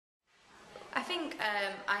think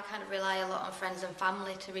I kind of rely a lot on friends and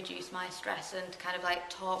family to reduce my stress and to kind of like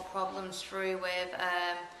talk problems through with,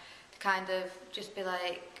 to kind of just be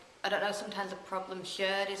like, I don't know, sometimes a problem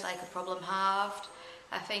shared is like a problem halved.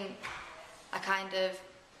 I think I kind of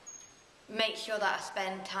make sure that I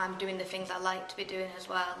spend time doing the things I like to be doing as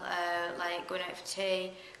well, like going out for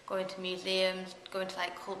tea, going to museums, going to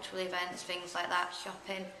like cultural events, things like that,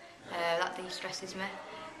 shopping. That de-stresses me.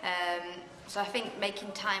 So I think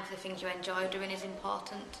making time for the things you enjoy doing is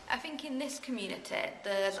important. I think in this community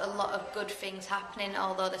there's a lot of good things happening,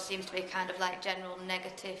 although there seems to be kind of like general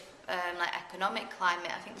negative like economic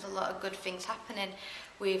climate. I think there's a lot of good things happening.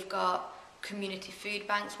 We've got community food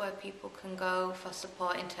banks where people can go for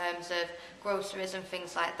support in terms of groceries and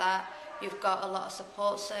things like that. You've got a lot of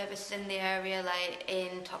support services in the area, like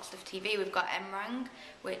in Toxteth TV we've got MRANG,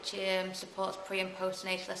 which supports pre and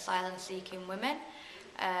postnatal asylum seeking women.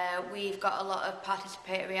 We've got a lot of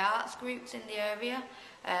participatory arts groups in the area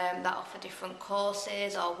that offer different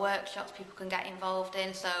courses or workshops people can get involved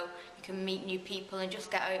in, so you can meet new people and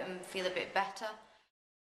just get out and feel a bit better.